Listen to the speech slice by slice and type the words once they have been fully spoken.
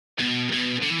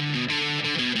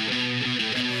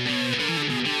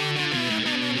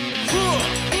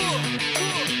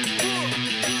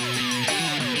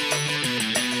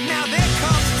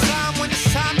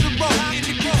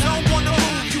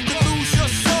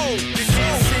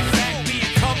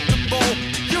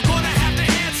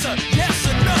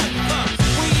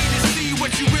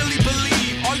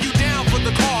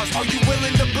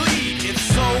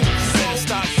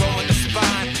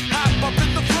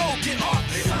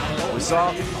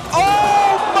saw.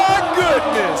 Oh my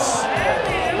goodness!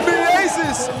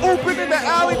 Miezis open in the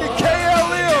alley to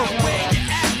KLM.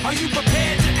 Are you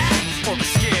prepared to act or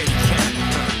scared?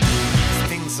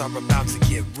 Things are about to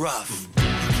get rough.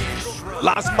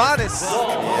 Lasmanis.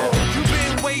 You've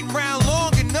been waiting around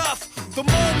long enough. The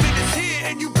moment is here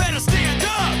and you better stand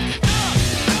up.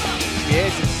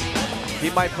 Miezis. He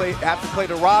might have to play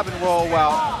the Robin role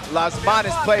while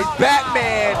Lasmanis plays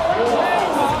Batman.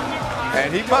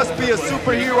 And he must be a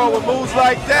superhero with moves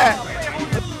like that.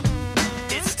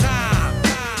 It's time.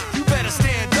 You better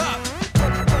stand up.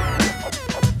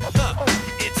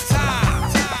 It's time.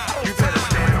 You better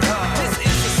stand up. This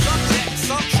is the subject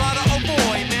some try to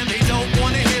avoid. Man, they don't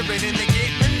want to hear it and they get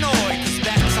annoyed. Cause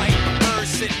that type of bird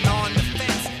sitting on the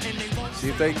fence and they won't. See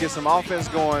if they can get some offense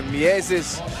going.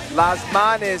 Miezis,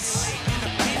 Lasmanis.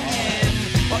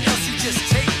 Or else you just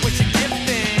take what you're given,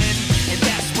 and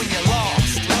that's when you're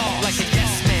lost. Like a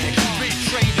yes man, you've been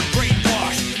trained and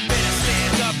brainwashed. Better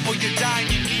stand up or you die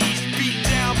on your knees. Beat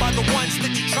down by the ones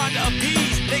that you try to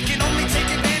appease. They can only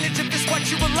take advantage if it's what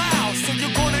you allow. So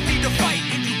you're gonna need to fight,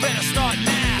 and you better start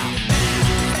now.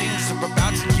 Things are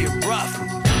about to get rough.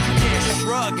 You can't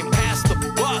shrug and pass the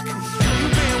buck.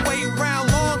 You've been waiting around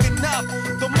long enough.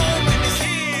 The moment is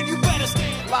here, and you better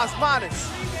stand. Lasmanis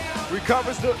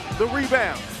recovers the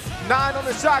rebound. 9 on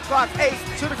the shot clock, 8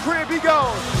 to the crib he goes. I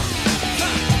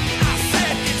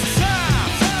said it's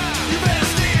time. You better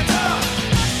stand up.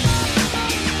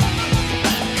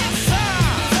 It's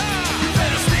time. You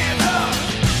better stand up.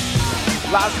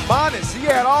 Lasmanis, he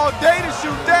had all day to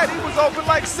shoot that. He was open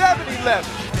like 7-11.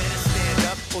 Better stand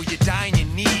up or you die on your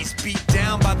knees. Beat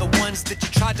down by the ones that you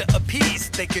tried to appease.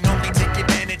 They can only take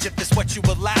advantage if it's what you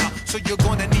allow. So you're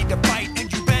gonna need to fight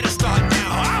and you better start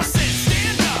now. I said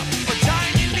stand up or die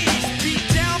on your knees. Beat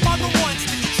down by the ones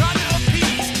that you try to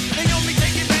appease. They only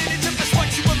take advantage if it's what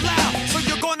you allow. So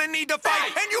you're gonna need to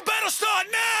fight and you better start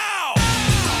now.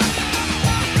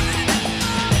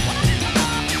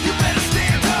 You better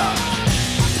stand up.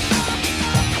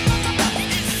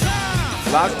 It's time.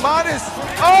 Lasmanis,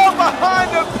 all behind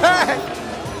the back,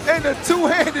 and a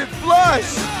two-handed flush.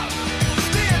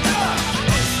 Stand up.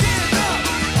 Stand up.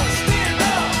 Stand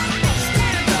up.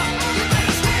 Stand up. You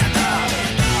better stand up.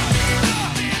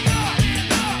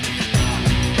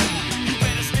 You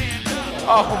better stand up.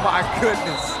 Oh my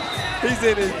goodness. He's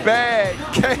in his bag.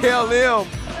 KLM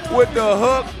with the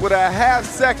hook with a half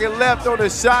second left on the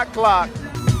shot clock.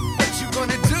 What you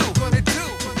gonna do?